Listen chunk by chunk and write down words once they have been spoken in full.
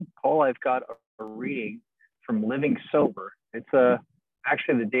Paul, I've got a reading from Living Sober. It's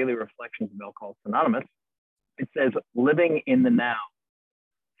actually the Daily Reflections of Alcoholics Anonymous. It says, living in the now.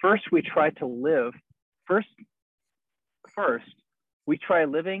 First, we try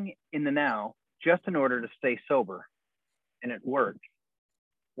living in the now just in order to stay sober, and it works.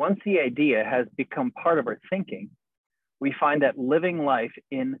 Once the idea has become part of our thinking, we find that living life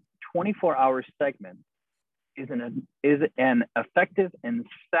in 24-hour segments is an effective and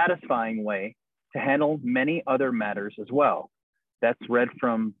satisfying way to handle many other matters as well. That's read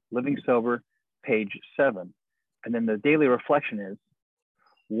from Living Sober, page 7. And then the daily reflection is,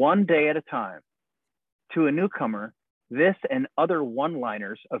 one day at a time. To a newcomer, this and other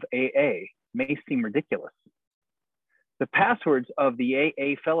one-liners of AA may seem ridiculous. The passwords of the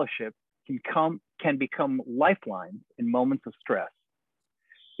AA fellowship can become lifelines in moments of stress.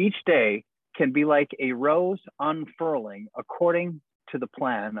 Each day can be like a rose unfurling according to the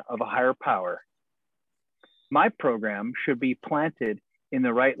plan of a higher power. My program should be planted in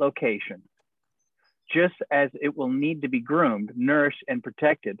the right location, just as it will need to be groomed, nourished, and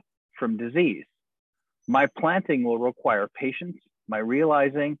protected from disease. My planting will require patience, my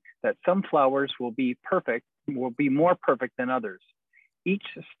realizing that some flowers will be more perfect than others. Each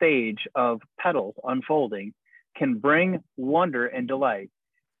stage of petals unfolding can bring wonder and delight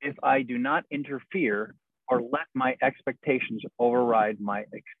if I do not interfere or let my expectations override my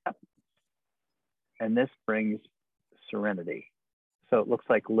acceptance. And this brings serenity. So it looks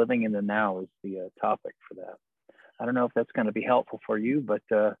like living in the now is the topic for that. I don't know if that's going to be helpful for you, but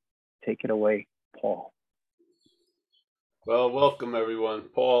take it away, Paul. Well, welcome everyone.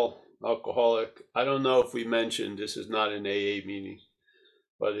 Paul, alcoholic. I don't know if we mentioned this is not an AA meeting,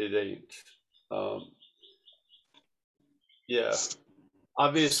 but it ain't. Yeah,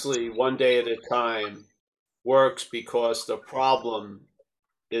 obviously one day at a time works because the problem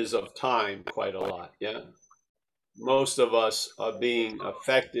is of time quite a lot, yeah? Most of us are being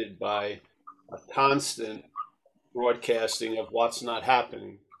affected by a constant broadcasting of what's not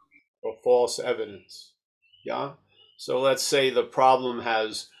happening or false evidence, yeah? So let's say the problem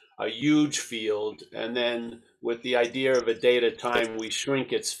has a huge field, and then with the idea of a day at a time, we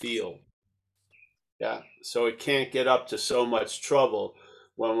shrink its field, yeah? So it can't get up to so much trouble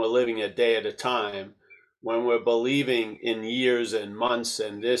when we're living a day at a time. When we're believing in years and months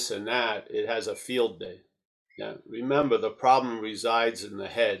and this and that, it has a field day. Yeah, remember, the problem resides in the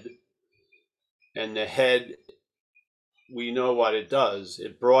head, and the head, we know what it does.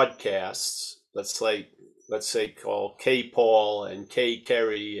 It broadcasts. Let's say call K Paul and K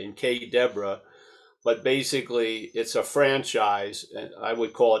Kerry and K Deborah, but basically it's a franchise, and I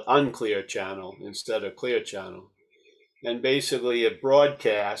would call it unclear channel instead of clear channel. And basically it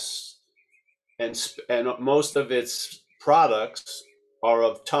broadcasts, and most of its products are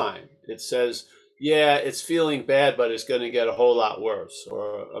of time. It says, yeah, it's feeling bad, but it's going to get a whole lot worse,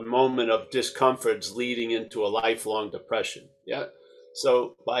 or a moment of discomfort's leading into a lifelong depression. Yeah.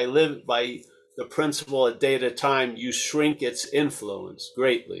 So by the principle a day at a time, you shrink its influence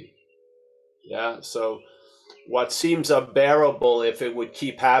greatly. Yeah. So what seems unbearable if it would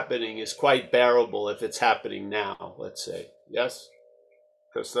keep happening is quite bearable if it's happening now, let's say. Yes.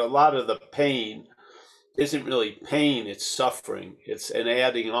 Because a lot of the pain isn't really pain, it's suffering. It's an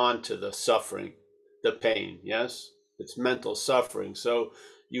adding on to the suffering, the pain, yes? It's mental suffering. So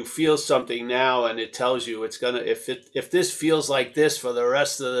you feel something now and it tells you it's gonna, if this feels like this for the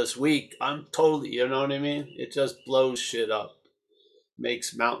rest of this week, I'm totally, you know what I mean? It just blows shit up,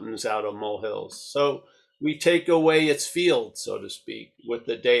 makes mountains out of molehills. So we take away its field, so to speak, with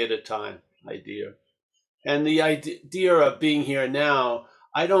the day at a time idea. And the idea of being here now,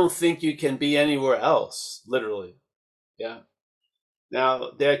 I don't think you can be anywhere else, literally. Yeah.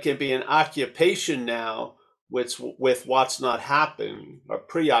 Now, there can be an occupation now with what's not happening, or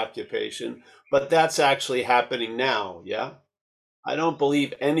preoccupation, but that's actually happening now. Yeah. I don't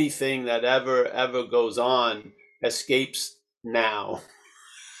believe anything that ever goes on escapes now.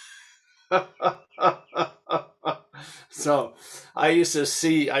 So I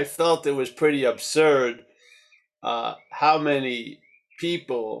felt it was pretty absurd how many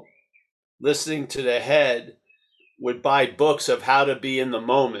people listening to the head would buy books of how to be in the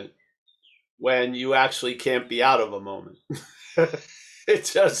moment when you actually can't be out of a moment. It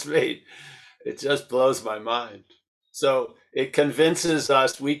just blows my mind. So it convinces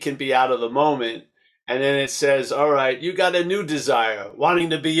us we can be out of the moment, and then it says, all right, you got a new desire,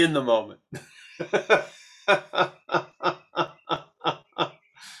 wanting to be in the moment.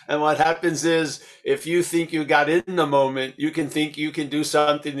 And what happens is, if you think you got in the moment, you can think you can do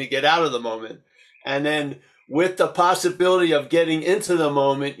something to get out of the moment. And then with the possibility of getting into the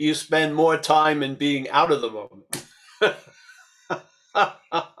moment, you spend more time in being out of the moment.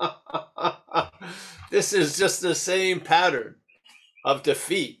 This is just the same pattern of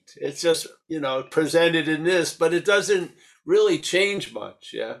defeat. It's just, presented in this, but it doesn't really change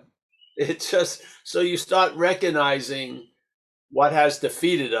much. Yeah. It's just, so you start recognizing what has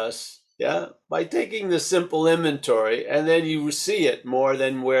defeated us. Yeah. By taking the simple inventory, and then you see it more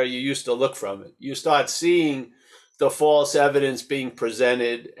than where you used to look from it. You start seeing the false evidence being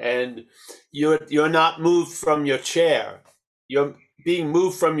presented, and you're not moved from your chair. You're being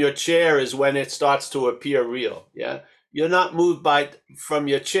moved from your chair is when it starts to appear real. Yeah. You're not moved from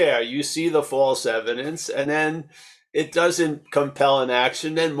your chair. You see the false evidence, and then it doesn't compel an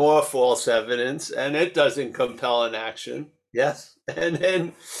action, then more false evidence, and it doesn't compel an action. Yes. And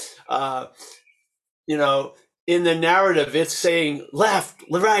then, in the narrative, it's saying left,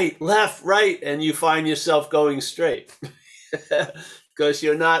 right, and you find yourself going straight because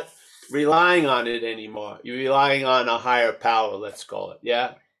you're not relying on it anymore. You're relying on a higher power, let's call it.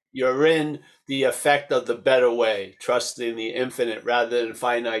 Yeah. You're in the effect of the better way, trusting the infinite rather than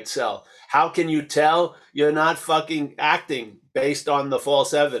finite self. How can you tell you're not fucking acting based on the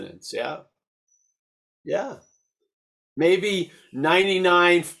false evidence? Yeah. Yeah. Maybe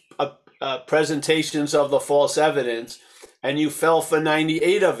 99 presentations of the false evidence, and you fell for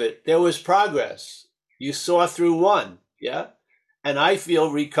 98 of it. There was progress. You saw through one. Yeah. And I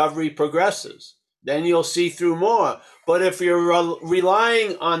feel recovery progresses. Then you'll see through more. But if you're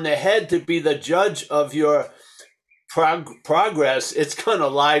relying on the head to be the judge of your progress, it's going to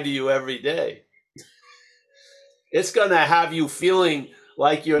lie to you every day. It's going to have you feeling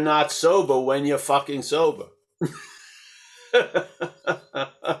like you're not sober when you're fucking sober.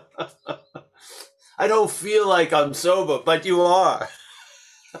 I don't feel like I'm sober, but you are.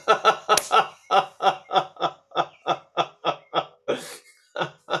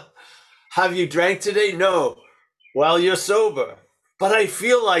 Have you drank today? No. Well, you're sober. But I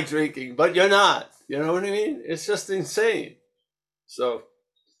feel like drinking, but you're not. You know what I mean? It's just insane. So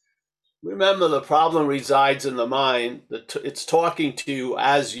remember, the problem resides in the mind. It's talking to you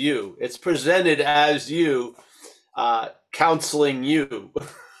as you. It's presented as you, counseling you.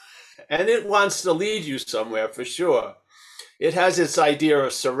 And it wants to lead you somewhere for sure. It has its idea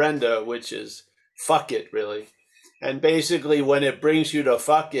of surrender, which is fuck it, really. And basically, when it brings you to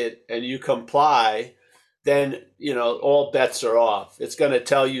fuck it and you comply, then, all bets are off. It's going to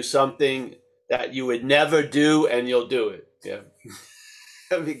tell you something that you would never do, and you'll do it. Yeah.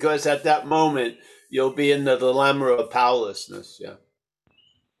 Because at that moment, you'll be in the dilemma of powerlessness. Yeah.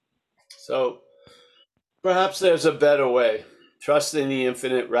 So perhaps there's a better way. Trust in the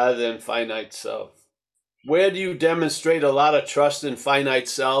infinite rather than finite self. Where do you demonstrate a lot of trust in finite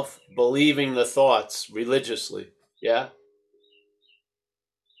self? Believing the thoughts religiously. Yeah.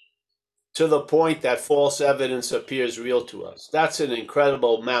 To the point that false evidence appears real to us. That's an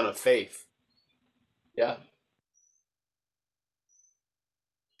incredible amount of faith. Yeah.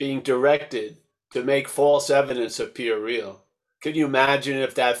 Being directed to make false evidence appear real. Can you imagine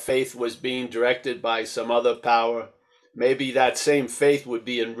if that faith was being directed by some other power? Maybe that same faith would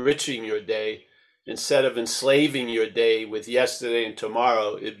be enriching your day. Instead of enslaving your day with yesterday and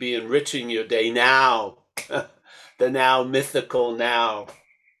tomorrow, it'd be enriching your day now. The now, mythical now.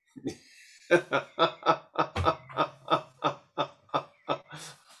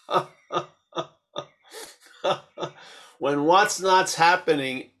 When what's not's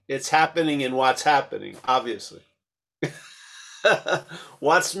happening, it's happening in what's happening, obviously.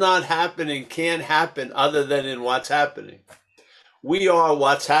 What's not happening can't happen other than in what's happening. We are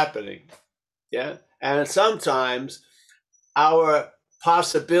what's happening. Yeah. And sometimes our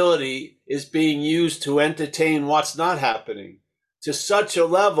possibility is being used to entertain what's not happening to such a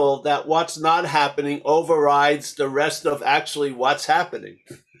level that what's not happening overrides the rest of actually what's happening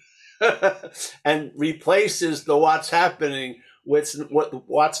and replaces the what's happening with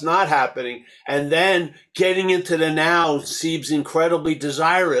what's not happening. And then getting into the now seems incredibly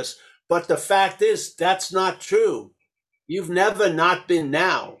desirous. But the fact is, that's not true. You've never not been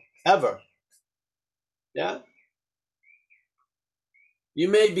now, ever. Yeah. You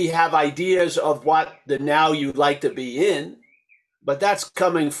maybe have ideas of what the now you'd like to be in, but that's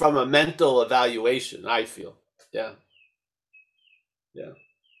coming from a mental evaluation, I feel. Yeah. Yeah.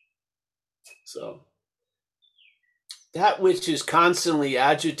 So that which is constantly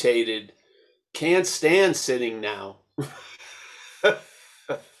agitated can't stand sitting now.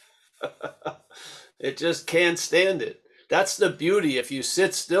 It just can't stand it. That's the beauty. If you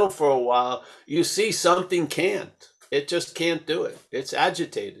sit still for a while, you see something can't. It just can't do it. It's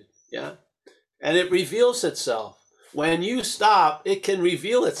agitated. Yeah. and it reveals itself. When you stop, it can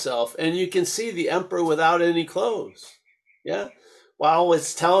reveal itself, and you can see the emperor without any clothes. Yeah. While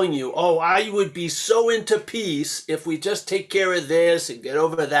it's telling you, oh, I would be so into peace if we just take care of this and get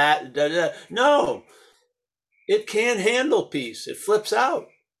over that. Da, da. No, it can't handle peace. It flips out.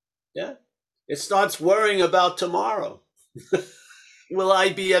 Yeah. It starts worrying about tomorrow. Will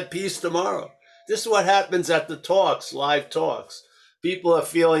I be at peace tomorrow? This is what happens at the talks, live talks. People are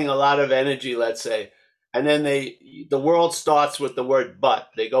feeling a lot of energy, let's say, and then the world starts with the word but.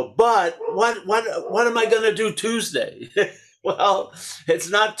 They go, but what am I going to do Tuesday? Well, it's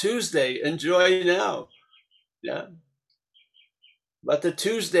not Tuesday. Enjoy now. Yeah. But the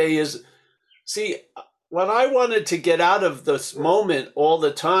Tuesday is, see, what I wanted to get out of this moment all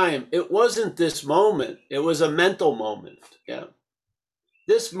the time, it wasn't this moment. It was a mental moment. Yeah.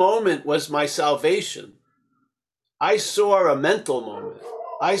 This moment was my salvation. I saw a mental moment.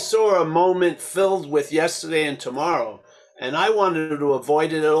 I saw a moment filled with yesterday and tomorrow, and I wanted to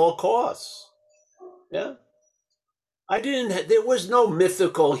avoid it at all costs. Yeah. There was no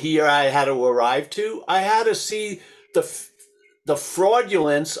mythical here I had to arrive to. I had to see the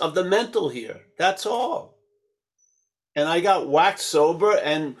fraudulence of the mental here. That's all. And I got whacked sober,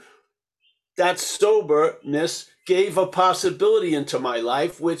 and that soberness gave a possibility into my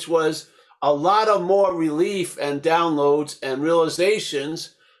life, which was a lot of more relief and downloads and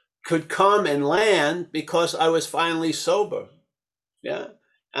realizations could come and land because I was finally sober. Yeah.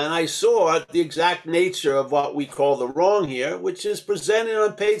 And I saw the exact nature of what we call the wrong here, which is presented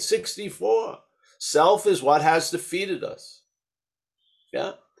on page 64. Self is what has defeated us.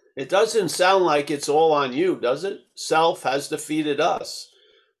 Yeah. It doesn't sound like it's all on you, does it? Self has defeated us.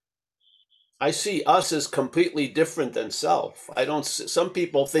 I see us as completely different than self. Some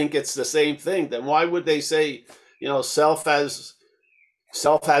people think it's the same thing. Then why would they say, self has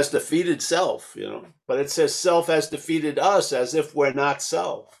defeated self, but it says self has defeated us as if we're not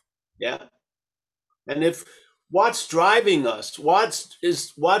self. Yeah. And if what's driving us,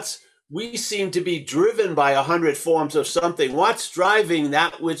 we seem to be driven by 100 forms of something. What's driving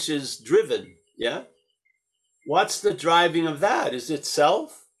that which is driven? Yeah. What's the driving of that? Is it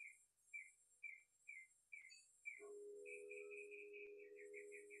self?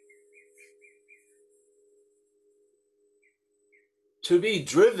 To be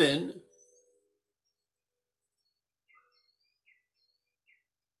driven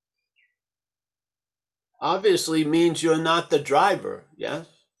obviously means you're not the driver, yes?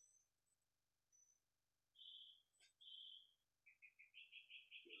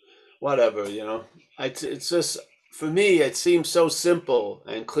 Whatever, it's just, for me, it seems so simple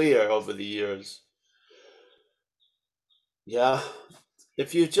and clear over the years. Yeah.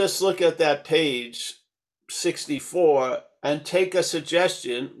 If you just look at that page 64 and take a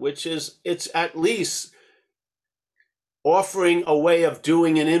suggestion, which is, it's at least offering a way of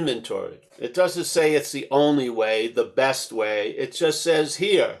doing an inventory. It doesn't say it's the only way, the best way. It just says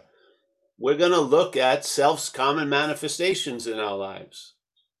here, we're going to look at self's common manifestations in our lives.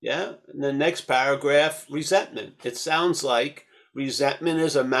 Yeah. And the next paragraph, resentment. It sounds like resentment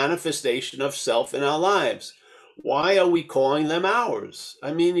is a manifestation of self in our lives. Why are we calling them ours?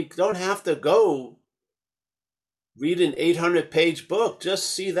 I mean, you don't have to go read an 800-page book.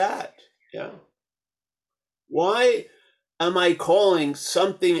 Just see that. Yeah. Why am I calling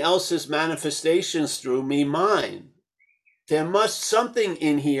something else's manifestations through me mine? Something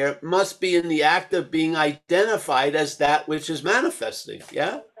in here must be in the act of being identified as that which is manifesting.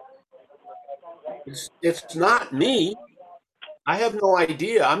 Yeah. It's not me. I have no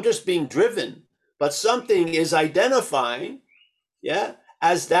idea. I'm just being driven. But something is identifying, yeah,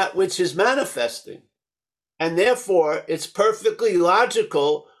 as that which is manifesting. And therefore, it's perfectly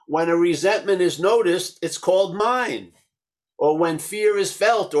logical when a resentment is noticed, it's called mine. Or when fear is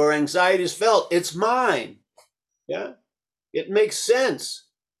felt or anxiety is felt, it's mine. Yeah. It makes sense.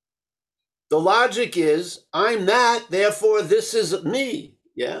 The logic is, I'm that, therefore this is me.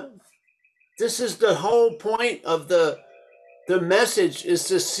 Yeah. This is the whole point of the message, is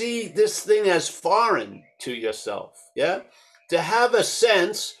to see this thing as foreign to yourself. Yeah. To have a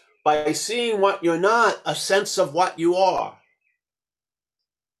sense, by seeing what you're not, a sense of what you are.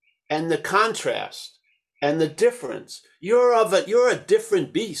 And the contrast and the difference. You're a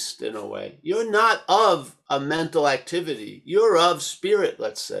different beast in a way. You're not of a mental activity. You're of spirit,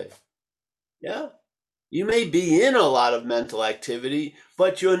 let's say. Yeah. You may be in a lot of mental activity,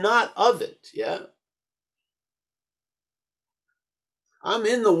 but you're not of it. Yeah. I'm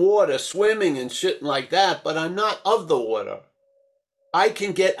in the water swimming and shit like that, but I'm not of the water. I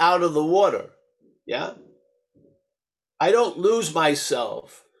can get out of the water. Yeah. I don't lose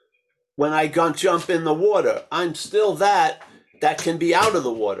myself when I jump in the water. I'm still that can be out of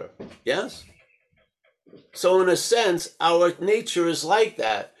the water. Yes? So in a sense, our nature is like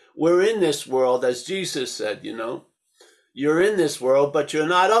that. We're in this world, as Jesus said, you know. You're in this world, but you're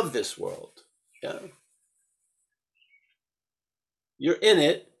not of this world. Yeah. You're in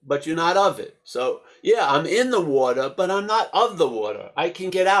it, but you're not of it. So, yeah, I'm in the water, but I'm not of the water. I can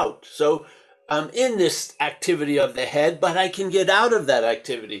get out. So I'm in this activity of the head, but I can get out of that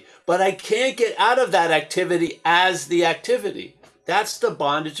activity. But I can't get out of that activity as the activity. That's the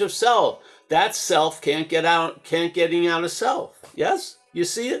bondage of self. That self can't getting out of self. Yes? You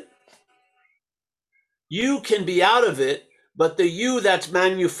see it? You can be out of it, but the you that's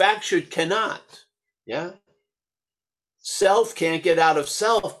manufactured cannot. Yeah? Self can't get out of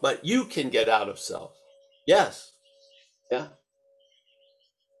self, but you can get out of self. Yes. Yeah.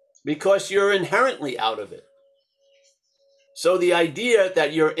 Because you're inherently out of it. So the idea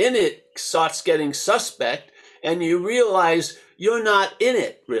that you're in it starts getting suspect, and you realize you're not in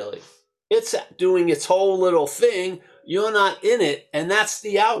it, really. It's doing its whole little thing. You're not in it, and that's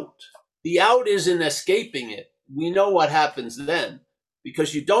the out. The out isn't escaping it. We know what happens then,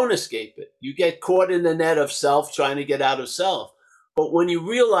 because you don't escape it. You get caught in the net of self, trying to get out of self. But when you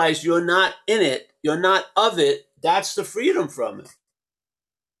realize you're not in it, you're not of it, that's the freedom from it.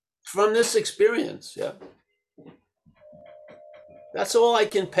 From this experience, yeah. That's all I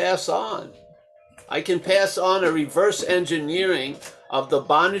can pass on. I can pass on a reverse engineering of the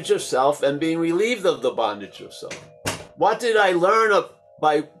bondage of self and being relieved of the bondage of self. What did I learn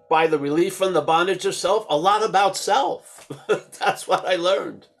by the relief from the bondage of self? A lot about self. That's what I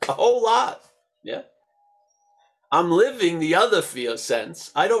learned. A whole lot. Yeah. I'm living the other fear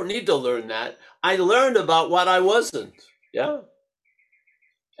sense. I don't need to learn that. I learned about what I wasn't. Yeah.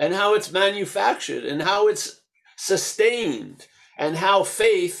 And how it's manufactured and how it's sustained and how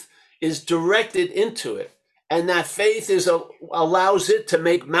faith is directed into it. And that faith allows it to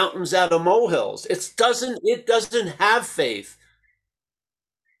make mountains out of molehills. It doesn't have faith.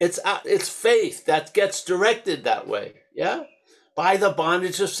 It's faith that gets directed that way. Yeah. By the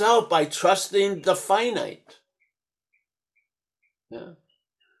bondage of self, by trusting the finite. Yeah.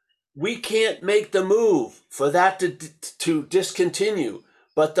 We can't make the move for that to discontinue,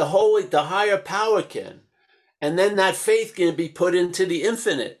 but the higher power can. And then that faith can be put into the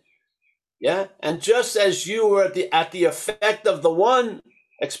infinite. Yeah. And just as you were at the effect of the one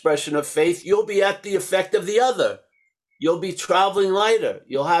expression of faith, you'll be at the effect of the other. You'll be traveling lighter.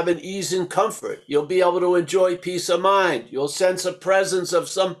 You'll have an ease and comfort. You'll be able to enjoy peace of mind. You'll sense a presence of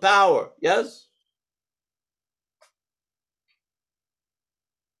some power. Yes?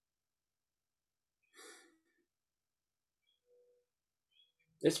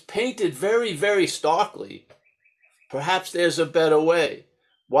 It's painted very, very starkly. Perhaps there's a better way.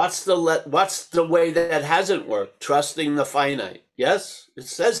 What's the way that hasn't worked? Trusting the finite. Yes? It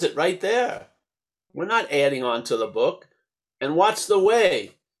says it right there. We're not adding on to the book. And what's the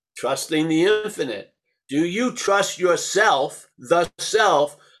way? Trusting the infinite. Do you trust yourself, the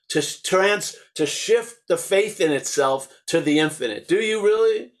self, to shift the faith in itself to the infinite? Do you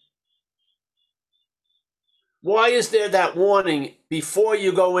really? Why is there that warning before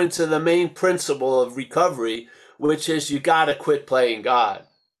you go into the main principle of recovery, which is you got to quit playing God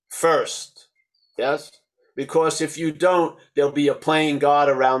first? Yes? Because if you don't, there'll be a playing God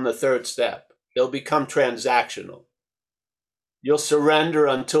around the third step. It'll become transactional. You'll surrender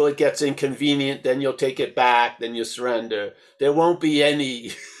until it gets inconvenient, then you'll take it back, then you surrender. There won't be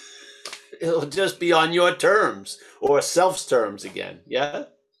any, it'll just be on your terms or self's terms again, yeah?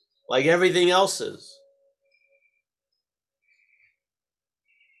 Like everything else is.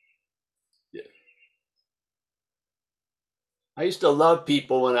 Yeah. I used to love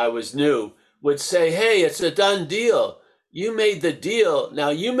people when I was new, would say, hey, it's a done deal. You made the deal.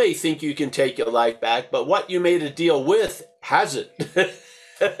 Now, you may think you can take your life back, but what you made a deal with hasn't.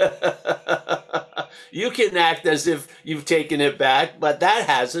 You can act as if you've taken it back, but that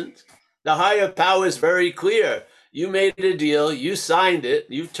hasn't. The higher power is very clear. You made a deal. You signed it.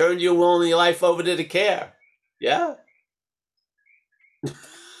 You've turned your will and your life over to the care. Yeah?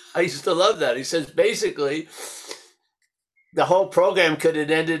 I used to love that. He says, basically, the whole program could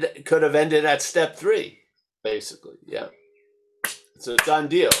have ended at step 3, basically. Yeah. It's a done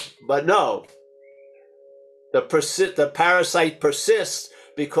deal. But no, the parasite persists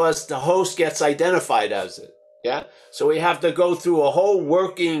because the host gets identified as it. Yeah. So we have to go through a whole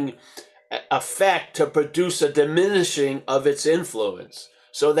working effect to produce a diminishing of its influence,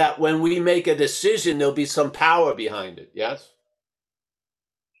 so that when we make a decision, there'll be some power behind it. Yes.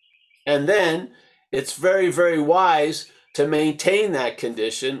 And then it's very, very wise to maintain that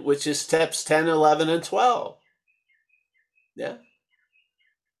condition, which is steps 10, 11, and 12. Yeah.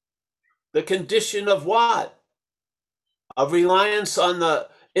 The condition of what? Of reliance on the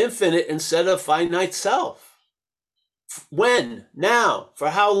infinite instead of finite self. When? Now? For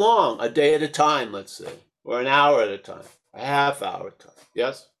how long? A day at a time, let's say, or an hour at a time, a half hour at a time.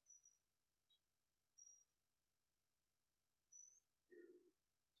 Yes?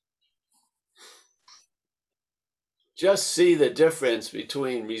 Just see the difference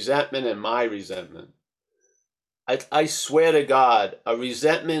between resentment and my resentment. I swear to God, a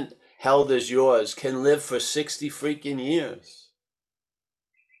resentment held as yours can live for 60 freaking years.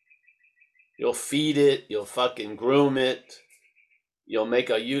 You'll feed it, you'll fucking groom it, you'll make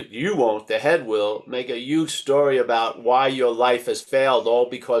you won't, the head will, make a huge story about why your life has failed all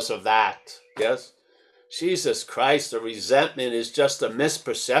because of that. Yes? Jesus Christ, a resentment is just a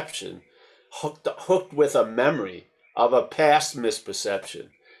misperception, hooked with a memory of a past misperception.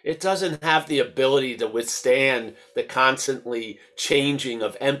 It doesn't have the ability to withstand the constantly changing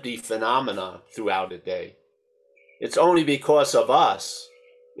of empty phenomena throughout a day. It's only because of us,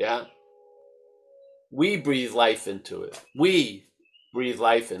 yeah? We breathe life into it. We breathe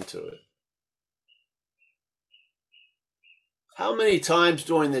life into it. How many times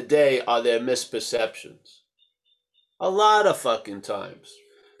during the day are there misperceptions? A lot of fucking times.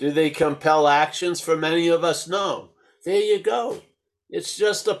 Do they compel actions for many of us? No. There you go. It's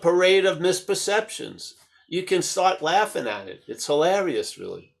just a parade of misperceptions. You can start laughing at it. It's hilarious,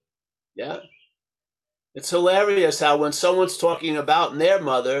 really. Yeah? It's hilarious how when someone's talking about their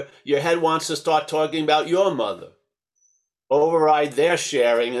mother, your head wants to start talking about your mother. Override their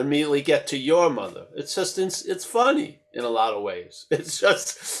sharing and immediately get to your mother. It's just, it's funny in a lot of ways.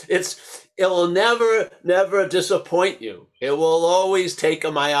 It'll never disappoint you. It will always take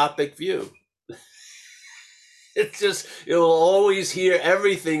a myopic view. It will always hear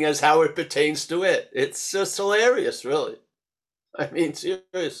everything as how it pertains to it. It's just hilarious, really. I mean,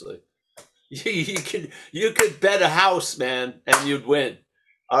 seriously. You could bet a house, man, and you'd win.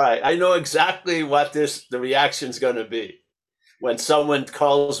 All right, I know exactly what the reaction's going to be when someone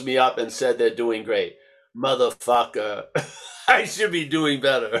calls me up and said they're doing great. Motherfucker, I should be doing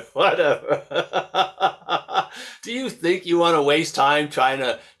better. Whatever. Do you think you want to waste time trying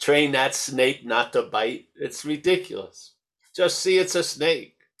to train that snake not to bite? It's ridiculous. Just see it's a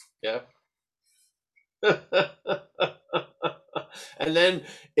snake. Yeah. And then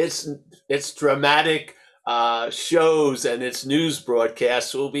its dramatic shows and its news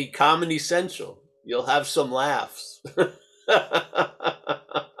broadcasts will be Comedy Central. You'll have some laughs.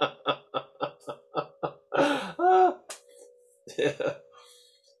 Yeah.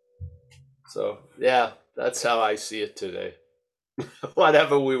 So, yeah, that's how I see it today.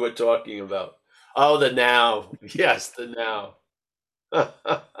 Whatever we were talking about. Oh, the now. Yes, the now.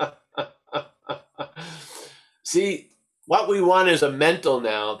 See, what we want is a mental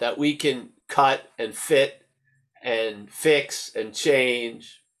now that we can cut and fit and fix and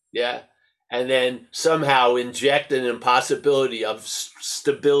change. Yeah. And then somehow inject an impossibility of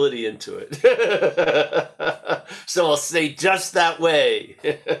stability into it. So I'll say just that way.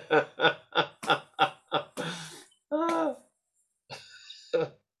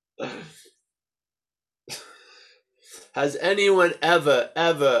 Has anyone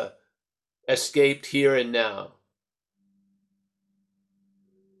ever escaped here and now?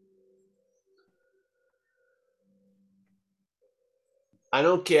 I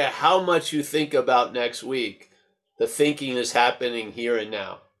don't care how much you think about next week. The thinking is happening here and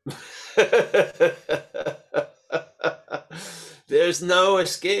now. There's no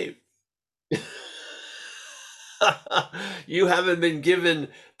escape. You haven't been given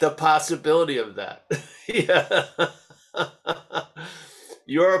the possibility of that. Yeah.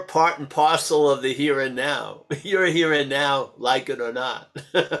 You're a part and parcel of the here and now. You're here and now, like it or not.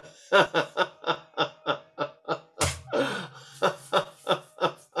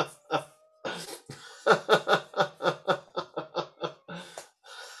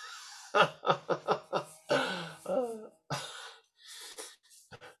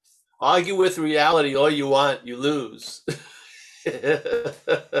 Argue with reality all you want, you lose.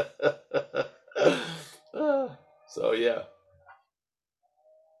 So, yeah.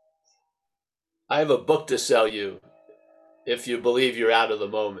 I have a book to sell you if you believe you're out of the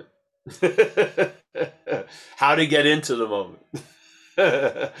moment. How to get into the moment.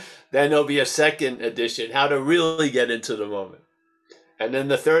 Then there'll be a second edition, how to really get into the moment. And then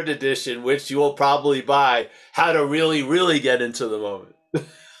the third edition, which you will probably buy, how to really, really get into the moment.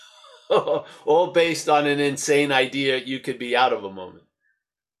 All based on an insane idea you could be out of a moment.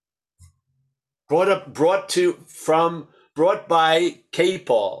 Brought from Brought by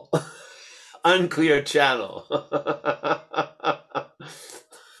K-Paul. Unclear channel.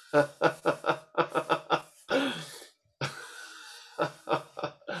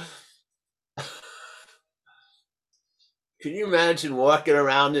 Can you imagine walking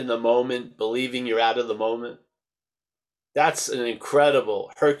around in the moment, believing you're out of the moment? That's an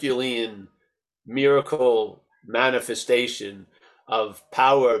incredible Herculean miracle manifestation of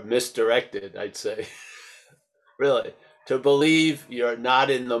power misdirected, I'd say. Really. To believe you're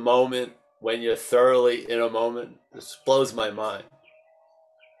not in the moment when you're thoroughly in a moment, this blows my mind.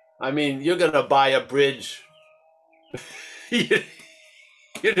 I mean, you're going to buy a bridge. You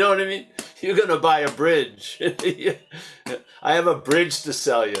know what I mean? You're going to buy a bridge. I have a bridge to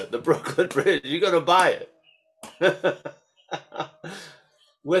sell you, the Brooklyn Bridge. You're going to buy it.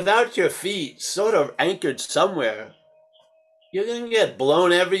 Without your feet sort of anchored somewhere, you're going to get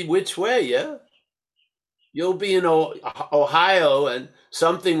blown every which way, yeah? You'll be in Ohio and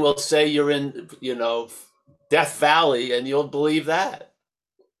something will say you're in, Death Valley, and you'll believe that.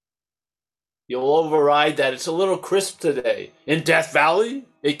 You'll override that. It's a little crisp today. In Death Valley?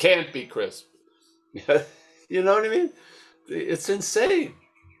 It can't be crisp. You know what I mean? It's insane.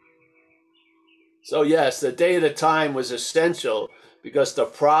 So yes, the day at a time was essential because the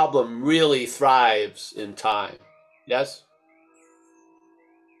problem really thrives in time. Yes?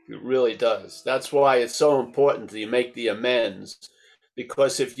 It really does. That's why it's so important that you make the amends,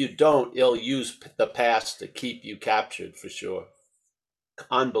 because if you don't, it'll use the past to keep you captured for sure.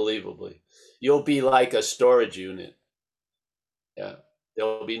 Unbelievably. You'll be like a storage unit. Yeah.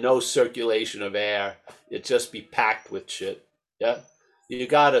 There'll be no circulation of air. It'll just be packed with shit. Yeah. You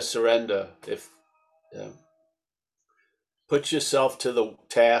gotta surrender. Put yourself to the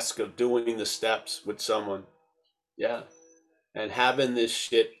task of doing the steps with someone. Yeah. And having this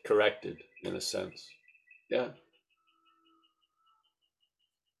shit corrected in a sense. Yeah.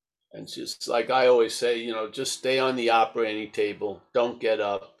 And just like I always say, just stay on the operating table. Don't get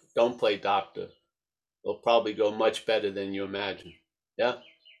up. Don't play doctor. It'll probably go much better than you imagine. Yeah?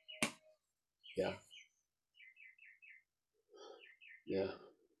 Yeah. Yeah.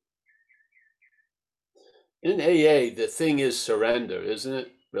 In AA, the thing is surrender, isn't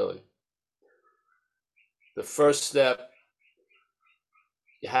it? Really. The first step,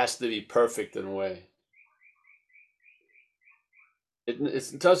 it has to be perfect in a way.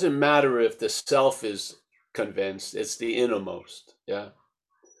 It doesn't matter if the self is convinced, it's the innermost. Yeah.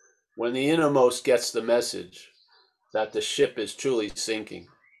 When the innermost gets the message that the ship is truly sinking,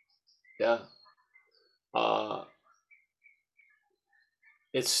 yeah,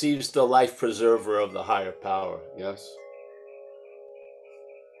 it sees the life preserver of the higher power. Yes.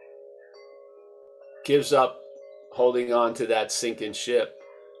 Gives up holding on to that sinking ship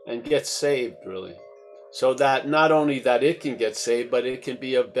and gets saved, really. So that not only that it can get saved, but it can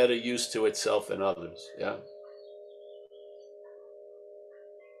be of better use to itself and others. Yeah.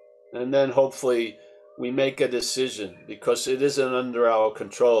 And then hopefully we make a decision, because it isn't under our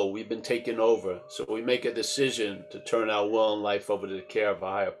control. We've been taken over. So we make a decision to turn our will and life over to the care of a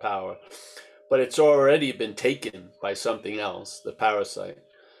higher power. But it's already been taken by something else, the parasite.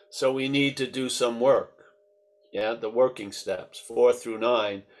 So we need to do some work. Yeah, the working steps, 4 through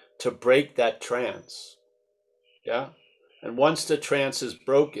 9, to break that trance. Yeah. And once the trance is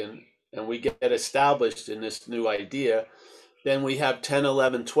broken and we get established in this new idea, then we have 10,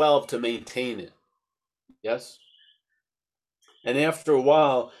 11, 12 to maintain it. Yes? And after a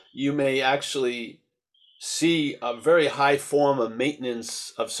while, you may actually see a very high form of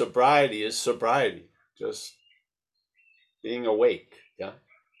maintenance of sobriety is sobriety, just being awake. Yeah.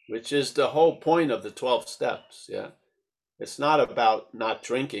 Which is the whole point of the 12 steps. Yeah. It's not about not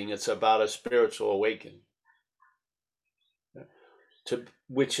drinking, it's about a spiritual awakening.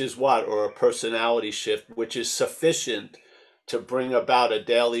 Which is what? Or a personality shift, which is sufficient to bring about a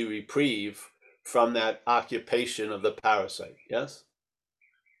daily reprieve from that occupation of the parasite. Yes?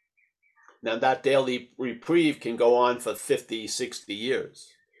 Now that daily reprieve can go on for 50, 60 years,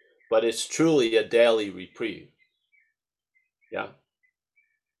 but it's truly a daily reprieve. Yeah?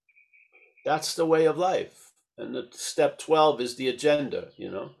 That's the way of life. And the step 12 is the agenda,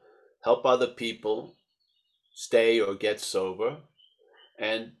 help other people stay or get sober,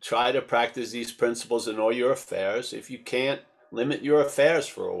 and try to practice these principles in all your affairs. If you can't, limit your affairs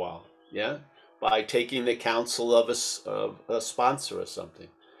for a while, yeah, by taking the counsel of a sponsor or something,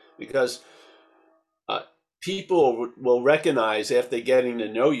 because people will recognize after getting to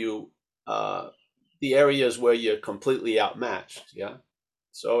know you the areas where you're completely outmatched, yeah.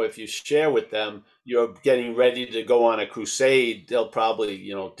 So if you share with them you're getting ready to go on a crusade, they'll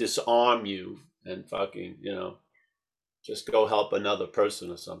probably disarm you and fucking Just go help another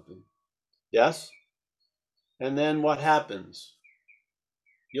person or something. Yes? And then what happens?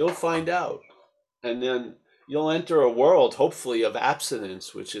 You'll find out. And then you'll enter a world, hopefully, of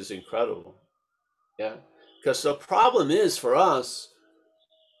abstinence, which is incredible. Yeah? Because the problem is for us,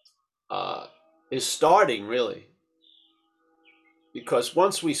 is starting, really. Because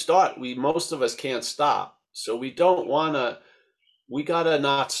once we start, most of us can't stop. So we don't want to, we got to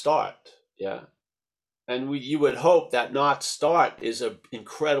not start. Yeah. And you would hope that not start is an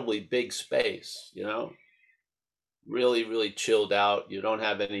incredibly big space, you know, really, really chilled out. You don't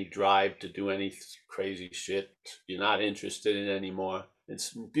have any drive to do any crazy shit. You're not interested in it anymore. It's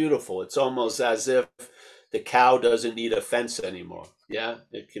beautiful. It's almost as if the cow doesn't need a fence anymore. Yeah.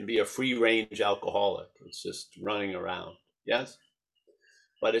 It can be a free range alcoholic. It's just running around. Yes.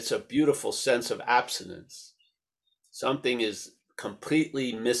 But it's a beautiful sense of abstinence. Something is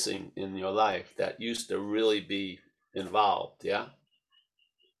completely missing in your life that used to really be involved. Yeah.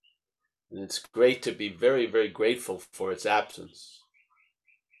 And it's great to be very, very grateful for its absence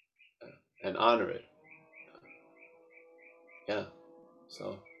and honor it. Yeah.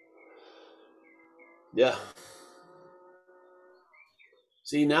 So, yeah.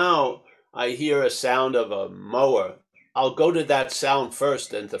 See, now I hear a sound of a mower. I'll go to that sound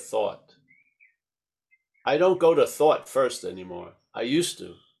first and to thought. I don't go to thought first anymore. I used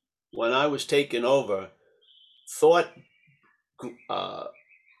to. When I was taken over, thought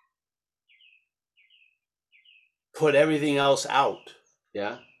put everything else out.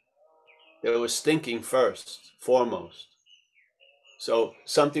 Yeah. There was thinking first, foremost. So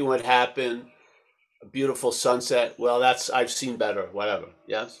something would happen, a beautiful sunset. Well, I've seen better, whatever.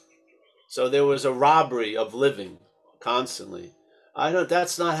 Yes. So there was a robbery of living constantly.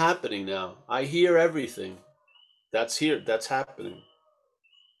 That's not happening now. I hear everything. That's happening.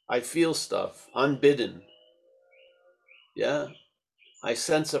 I feel stuff unbidden. Yeah. I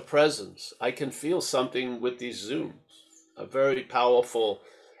sense a presence. I can feel something with these Zooms, a very powerful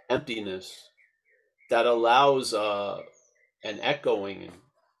emptiness that allows an echoing in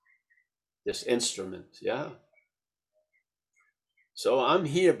this instrument. Yeah. So I'm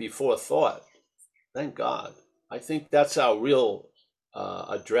here before thought. Thank God. I think that's our real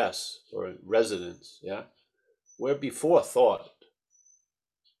address or residence. Yeah. We're before thought.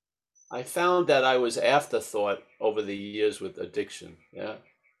 I found that I was afterthought over the years with addiction. Yeah.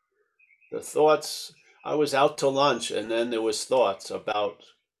 The thoughts, I was out to lunch and then there was thoughts about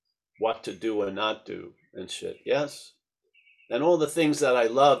what to do or not do and shit. Yes. And all the things that I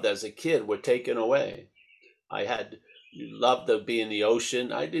loved as a kid were taken away. I had loved to be in the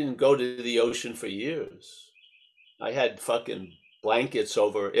ocean. I didn't go to the ocean for years. I had fucking blankets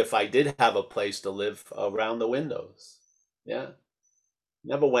over, if I did have a place to live, around the windows. Yeah.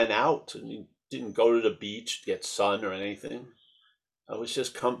 Never went out. Didn't go to the beach to get sun or anything. I was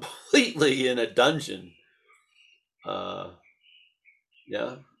just completely in a dungeon. Yeah.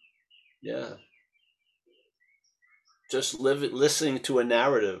 Yeah. Just listening to a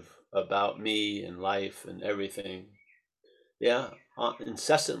narrative about me and life and everything. Yeah,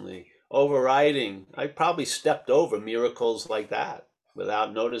 incessantly overriding. I probably stepped over miracles like that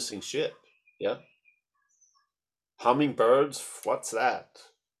without noticing shit. Yeah. Hummingbirds, what's that?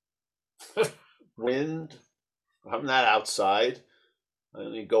 Wind. I'm not outside. I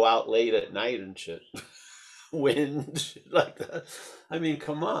only go out late at night and shit. Wind, shit like that. I mean,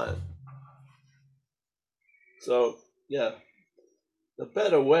 come on. So, yeah, the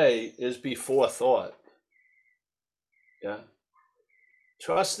better way is before thought. Yeah.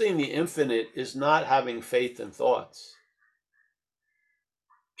 Trusting the infinite is not having faith in thoughts.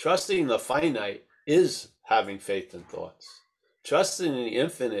 Trusting the finite is having faith in thoughts. Trusting the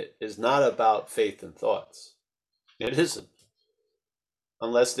infinite is not about faith in thoughts. It isn't.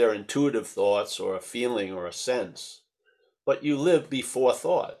 Unless they're intuitive thoughts or a feeling or a sense. But you live before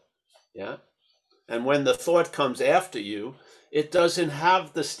thought. Yeah. And when the thought comes after you, it doesn't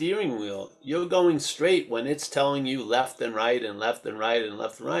have the steering wheel. You're going straight when it's telling you left and right and left and right and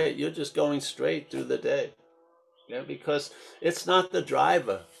left and right. You're just going straight through the day. Yeah, because it's not the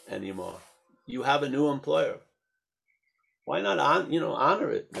driver anymore. You have a new employer. Why not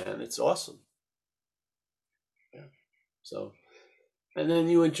honor it, man? It's awesome. Yeah. So, and then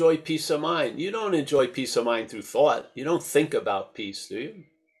you enjoy peace of mind. You don't enjoy peace of mind through thought. You don't think about peace, do you?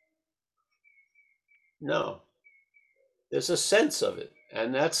 No. There's a sense of it,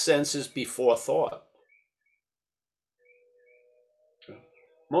 and that sense is before thought.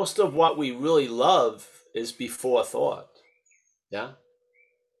 Most of what we really love is before thought. Yeah.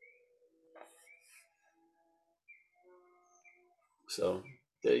 So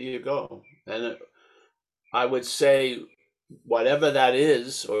there you go. And I would say whatever that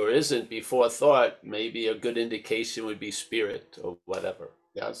is or isn't before thought, maybe a good indication would be spirit or whatever.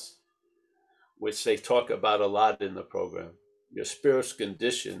 Yes, which they talk about a lot in the program. Your spirit's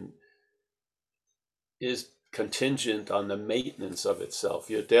condition is contingent on the maintenance of itself.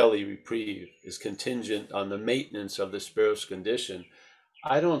 Your daily reprieve is contingent on the maintenance of the spirit's condition.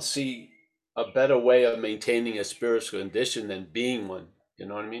 I don't see a better way of maintaining a spiritual condition than being one. You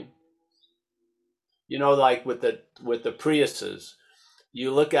know what I mean? You know, like with the Priuses,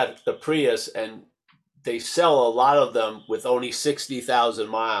 you look at the Prius and they sell a lot of them with only 60,000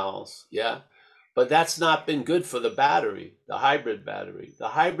 miles. Yeah. But that's not been good for the battery, the hybrid battery. The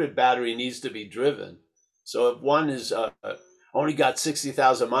hybrid battery needs to be driven. So if one is only got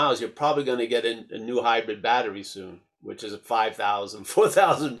 60,000 miles, you're probably going to get a new hybrid battery soon, which is $5,000,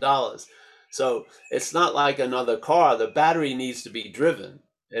 $4,000. So it's not like another car. The battery needs to be driven.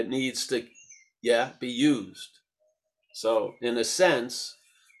 It needs to, yeah, be used. So in a sense,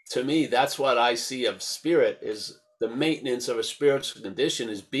 to me, that's what I see of spirit is the maintenance of a spiritual condition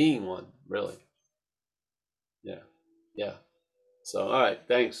is being one, really. Yeah. Yeah. So, all right.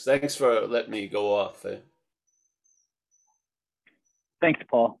 Thanks for letting me go off. Thanks,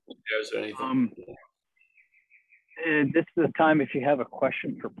 Paul. Is there anything? This is the time if you have a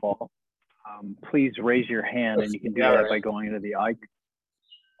question for Paul, please raise your hand, and you can do that by going into the icon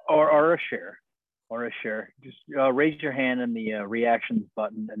or a share. Just raise your hand in the reactions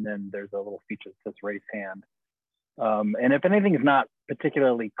button, and then there's a little feature that says raise hand. And if anything is not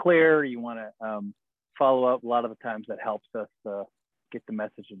particularly clear, you want to follow up. A lot of the times that helps us get the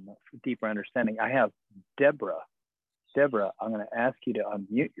message and deeper understanding. I have Deborah. Deborah, I'm going to ask you to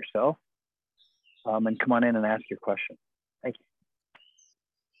unmute yourself and come on in and ask your question. Thank you.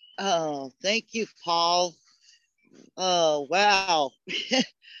 Oh, thank you, Paul. Oh, wow.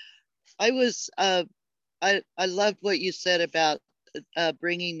 I was, I loved what you said about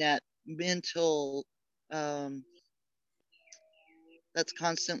bringing that mental, that's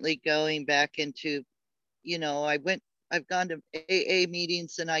constantly going back into, you know, I've gone to AA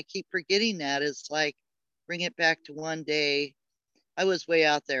meetings and I keep forgetting that. It's like, bring it back to one day. I was way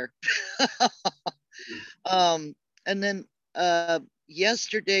out there. And then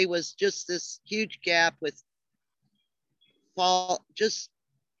yesterday was just this huge gap with just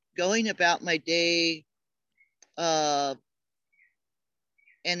going about my day. And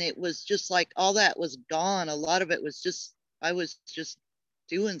it was just like all that was gone. A lot of it was just, I was just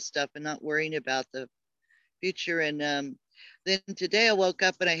doing stuff and not worrying about the future. And then today I woke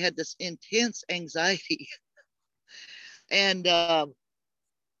up and I had this intense anxiety. And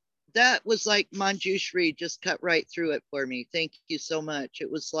that was like Manjushri just cut right through it for me. Thank you so much.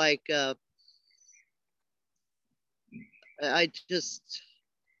 It was like,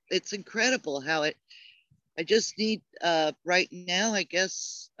 it's incredible how I just need, right now, I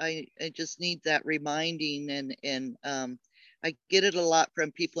guess I just need that reminding, and I get it a lot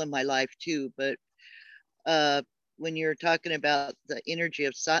from people in my life too, but when you're talking about the energy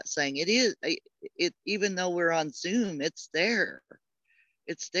of satsang, even though we're on Zoom, it's there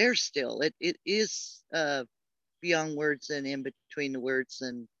still. It is beyond words and in between the words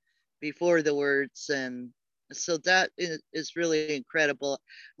and before the words, and so that is really incredible.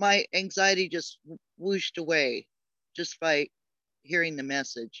 My anxiety just whooshed away just by hearing the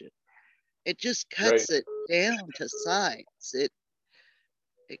message. It just cuts it down to size. It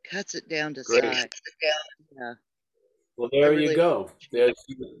cuts it down to size. Yeah. Well, there you go.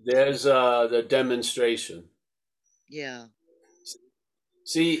 There's the demonstration. Yeah.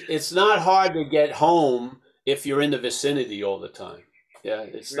 See, it's not hard to get home if you're in the vicinity all the time. Yeah,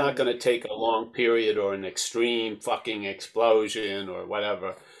 it's not going to take a long period or an extreme fucking explosion or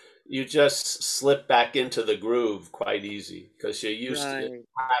whatever. You just slip back into the groove quite easy because you're used to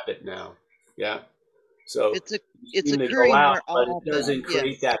habit now. Yeah. So it's occurring out, more but often. It doesn't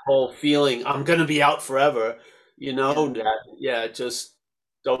create that whole feeling, I'm going to be out forever. You know that, just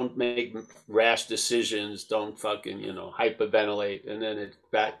don't make rash decisions. Don't fucking, hyperventilate. And then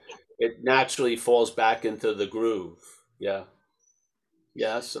it naturally falls back into the groove. Yeah.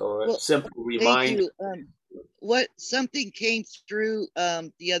 Yeah. So a simple reminder. Thank you. Something came through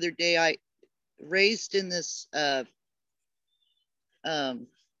the other day. I raised in this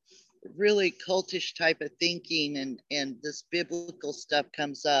really cultish type of thinking, and this biblical stuff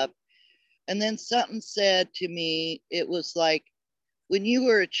comes up. And then something said to me, it was like, when you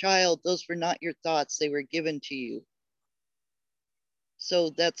were a child, those were not your thoughts, they were given to you. So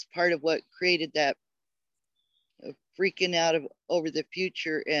that's part of what created that freaking out over the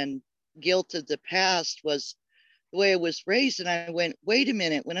future and guilt of the past, was the way I was raised. And I went, wait a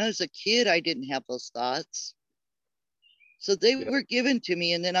minute, when I was a kid, I didn't have those thoughts. So they were given to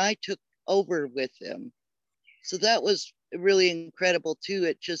me, and then I took over with them. So that was really incredible too.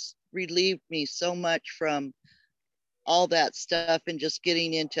 It just relieved me so much from all that stuff and just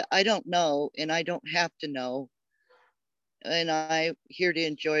getting into, I don't know, and I don't have to know. And I'm here to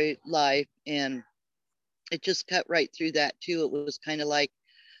enjoy life. And it just cut right through that too. It was kind of like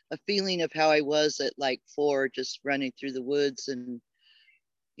a feeling of how I was at like 4, just running through the woods and,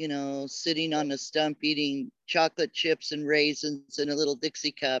 you know, sitting on a stump eating chocolate chips and raisins in a little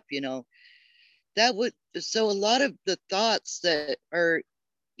Dixie cup, you know. That would, so a lot of the thoughts that are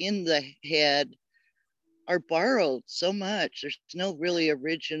in the head are borrowed so much. There's no really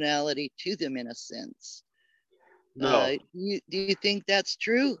originality to them in a sense. No. Do you think that's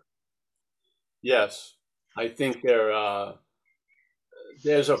true? Yes. I think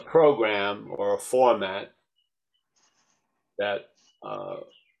there's a program or a format that,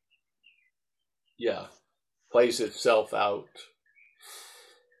 yeah, plays itself out.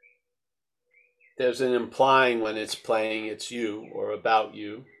 There's an implying when it's playing it's you or about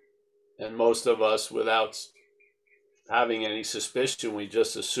you. And most of us, without having any suspicion, we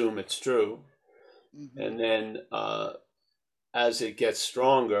just assume it's true. Mm-hmm. And then as it gets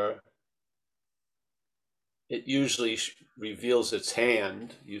stronger, it usually reveals its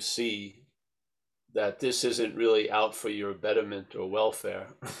hand. You see that this isn't really out for your betterment or welfare.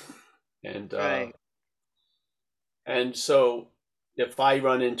 And Right. and so if I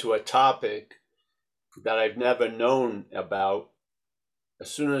run into a topic that I've never known about, as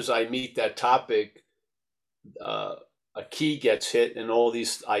soon as I meet that topic, a key gets hit and all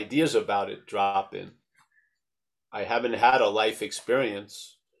these ideas about it drop in. I haven't had a life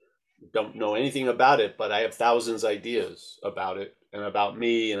experience, don't know anything about it, but I have thousands of ideas about it and about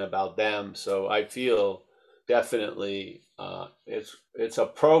me and about them. So I feel definitely it's a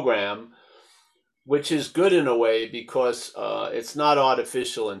program which is good in a way because it's not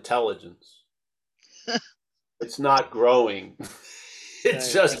artificial intelligence. It's not growing. It Right.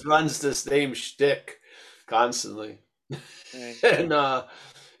 just runs the same shtick constantly, Right.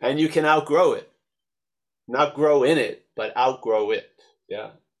 and you can outgrow it, not grow in it, but outgrow it.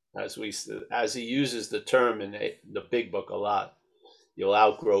 Yeah, as he uses the term in the Big Book a lot. You'll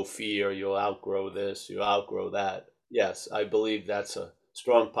outgrow fear. You'll outgrow this. You'll outgrow that. Yes, I believe that's a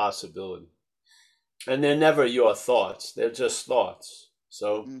strong possibility. And they're never your thoughts. They're just thoughts.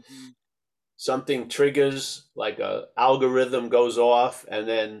 So Mm-hmm. something triggers, like a algorithm goes off, and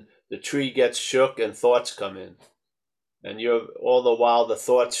then the tree gets shook and thoughts come in. And you're all the while the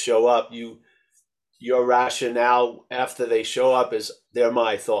thoughts show up, your rationale after they show up is they're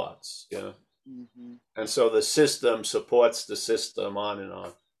my thoughts, you know. Mm-hmm. And so the system supports the system on and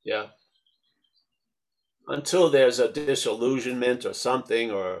on. Yeah. Until there's a disillusionment or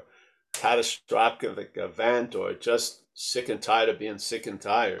something or catastrophic event or just sick and tired of being sick and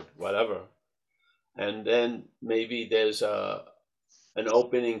tired, whatever. And then maybe there's an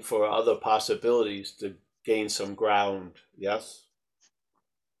opening for other possibilities to gain some ground. Yes.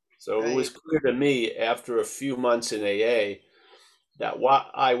 So it was Right. clear to me after a few months in AA that what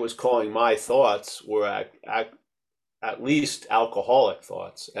I was calling my thoughts were at least alcoholic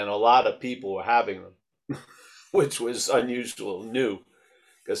thoughts, and a lot of people were having them, which was unusual, new,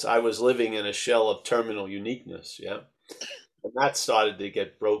 because I was living in a shell of terminal uniqueness. Yeah. And that started to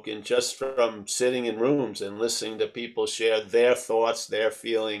get broken just from sitting in rooms and listening to people share their thoughts, their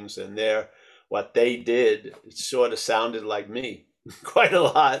feelings, and what they did. It sort of sounded like me quite a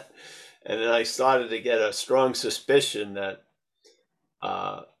lot. And then I started to get a strong suspicion that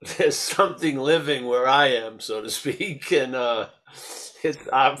there's something living where I am, so to speak, and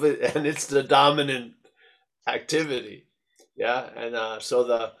it's the dominant activity. Yeah, and so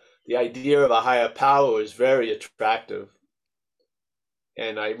the idea of a higher power is very attractive.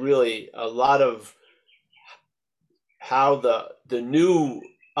 And a lot of how the new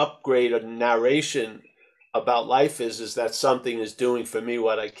upgrade of narration about life is that something is doing for me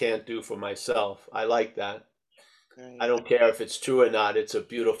what I can't do for myself. I like that. Right. I don't care if it's true or not. It's a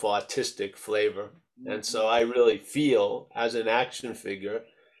beautiful artistic flavor. Mm-hmm. And so I really feel as an action figure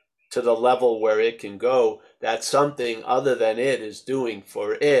to the level where it can go that something other than it is doing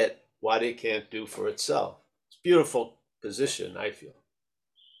for it what it can't do for itself. It's a beautiful position, I feel.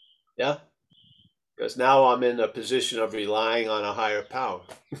 Yeah? Because now I'm in a position of relying on a higher power.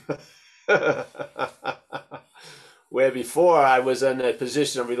 Where before I was in a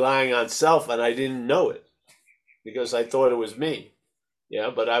position of relying on self and I didn't know it because I thought it was me. Yeah,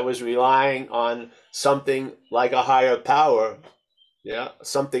 but I was relying on something like a higher power. Yeah,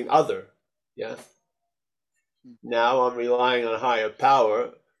 something other. Yeah. Now I'm relying on a higher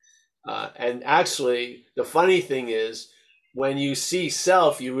power. And actually, the funny thing is, when you see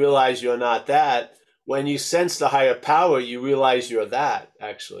self, you realize you're not that. When you sense the higher power, you realize you're that,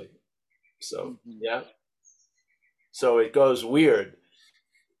 actually. So, yeah. So it goes weird.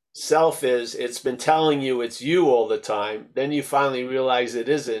 Self is, it's been telling you it's you all the time. Then you finally realize it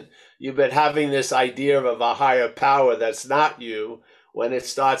isn't. You've been having this idea of a higher power that's not you. When it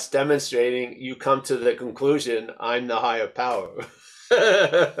starts demonstrating, you come to the conclusion, I'm the higher power.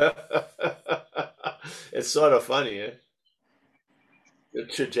 It's sort of funny, eh? The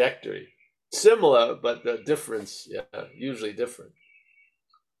trajectory. Similar, but the difference, yeah, usually different.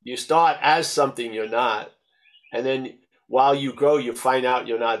 You start as something you're not, and then while you grow, you find out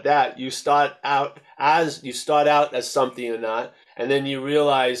you're not that. You start out as something you're not, and then you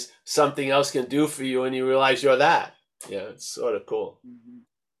realize something else can do for you, and you realize you're that. Yeah, it's sort of cool.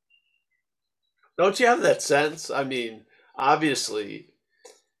 Don't you have that sense? I mean, obviously,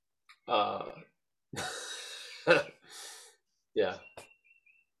 yeah.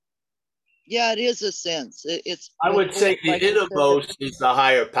 Yeah, it is a sense. It's. I would say the like you said, innermost is the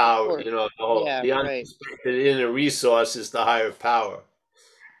higher power. course. You know, Yeah, the right. unsuspected inner resource is the higher power.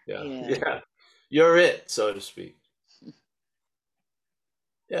 Yeah, Yeah. yeah. You're it, so to speak.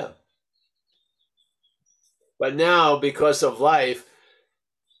 Yeah. But now, because of life,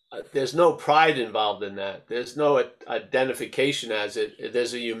 there's no pride involved in that. There's no identification as it.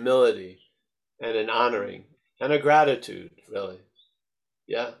 There's a humility and an honoring and a gratitude, really.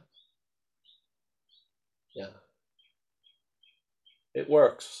 Yeah. Yeah. It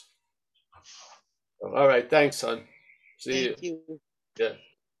works. All right. Thanks, son. See Thank you. Yeah.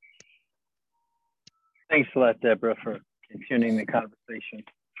 Thanks a lot, Deborah, for continuing the conversation.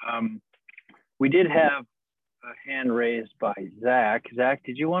 We did have a hand raised by Zach. Zach,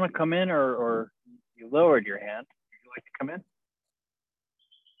 did you want to come in, or you lowered your hand? Would you like to come in?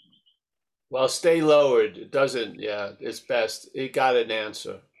 Well, stay lowered. It doesn't, yeah, it's best. It got an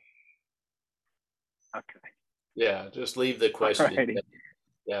answer. Okay. Yeah, just leave the question. Alrighty.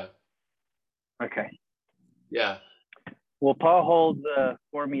 Yeah. Okay. Yeah. Well, Paul holds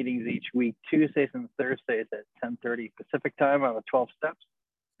 4 meetings each week, Tuesdays and Thursdays at 10:30 Pacific time on the 12 steps,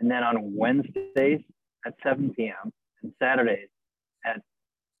 and then on Wednesdays at 7 p.m. and Saturdays at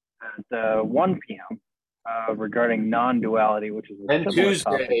 1 p.m. Regarding non-duality, which is a And similar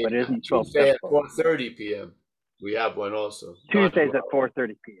Tuesday, topic, but isn't 12 Tuesday steps. at 4:30 p.m. We have one also. Tuesdays at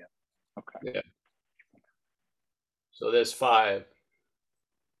 4:30 p.m. Okay. Yeah. So there's 5.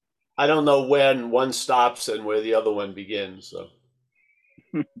 I don't know when one stops and where the other one begins. So.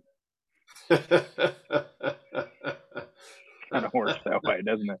 Kind of works that way,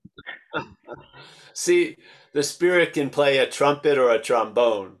 doesn't it? See, the spirit can play a trumpet or a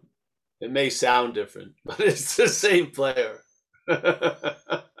trombone. It may sound different, but it's the same player.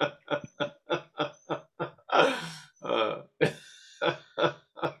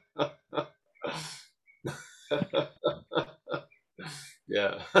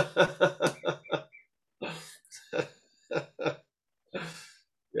 Yeah.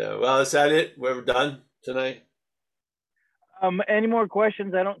 Yeah. Well, is that it? We're done tonight. Any more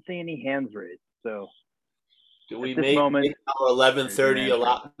questions? I don't see any hands raised. So, do we make our 11:30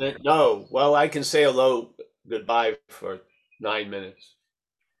 allotment? No. Well, I can say hello, goodbye for 9 minutes.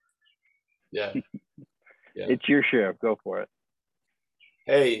 Yeah. Yeah. It's your show. Go for it.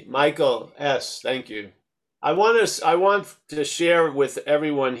 Hey, Michael S., thank you. I want to share with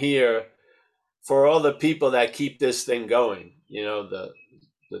everyone here, for all the people that keep this thing going, you know, the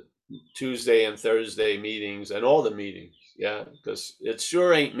Tuesday and Thursday meetings and all the meetings. Yeah, because it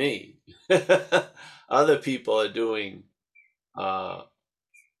sure ain't me. Other people are doing, yeah,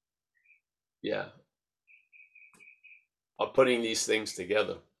 are putting these things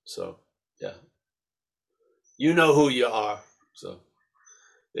together. So, yeah. You know who you are. So,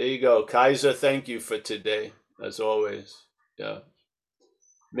 there you go. Kaiser, thank you for today, as always. Yeah.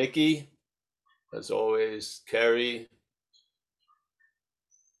 Mickey, as always. Carrie.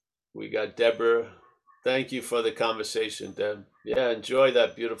 We got Deborah. Thank you for the conversation, Deb. Yeah, enjoy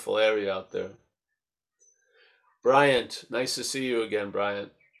that beautiful area out there. Bryant, nice to see you again,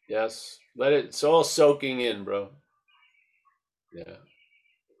 Bryant. Yes, it's all soaking in, bro. Yeah.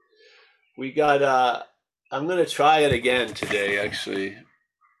 We got, I'm going to try it again today, actually.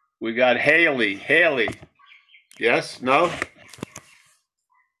 We got Haley. Haley. Yes? No?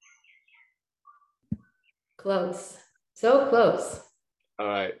 Close. So close. All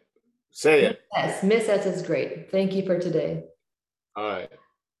right. Say it. Yes, Miss S is great. Thank you for today. All right.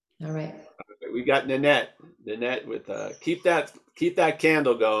 All right. We got Nanette. Nanette with keep that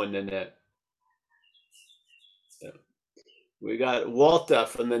candle going, Nanette. Yeah. We got Walter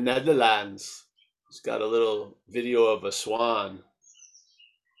from the Netherlands. He's got a little video of a swan.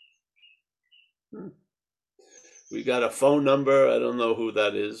 We got a phone number. I don't know who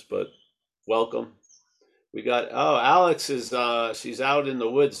that is, but welcome. We got, oh, Alex is, she's out in the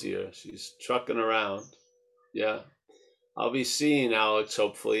woods here. She's trucking around. Yeah. I'll be seeing Alex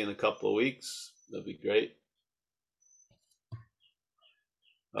hopefully in a couple of weeks. That'd be great.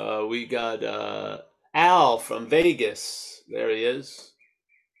 We got Al from Vegas. There he is.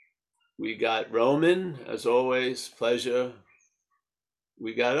 We got Roman, as always, pleasure.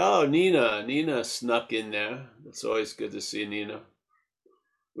 We got, oh, Nina. Nina snuck in there. It's always good to see Nina.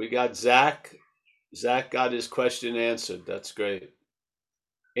 We got Zach. Zach got his question answered. That's great.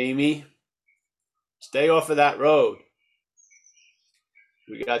 Amy, stay off of that road.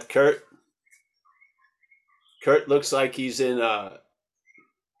 We got Kurt. Kurt looks like he's in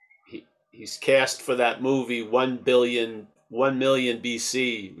he's cast for that movie 1 million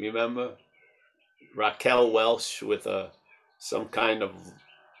BC, remember? Raquel Welch with some kind of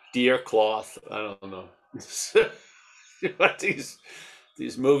deer cloth. I don't know. What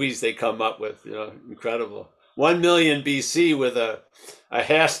these movies they come up with, you know, incredible. 1 million BC with a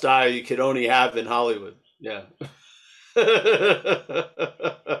hairstyle you could only have in Hollywood. Yeah.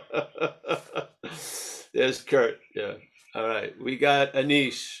 There's Kurt. Yeah. All right. We got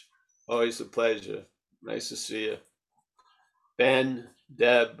Anish. Always a pleasure. Nice to see you. Ben,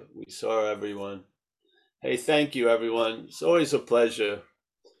 Deb, we saw everyone. Hey, thank you, everyone. It's always a pleasure.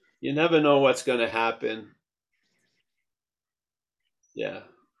 You never know what's going to happen. Yeah.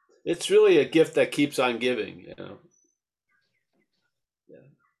 It's really a gift that keeps on giving, you know. Yeah.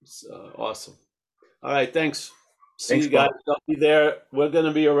 It's awesome. All right. Thanks. See you guys. I'll be there. We're going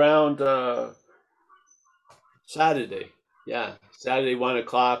to be around Saturday. Yeah. Saturday, 1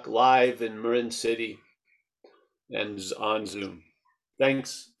 o'clock, live in Marin City and on Zoom.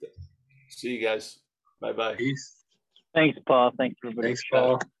 Thanks. See you guys. Bye-bye. Peace. Thanks, Paul. Thanks, everybody. Thanks,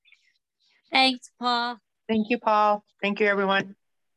 Paul. Thanks, Paul. Thank you, Paul. Thank you, everyone.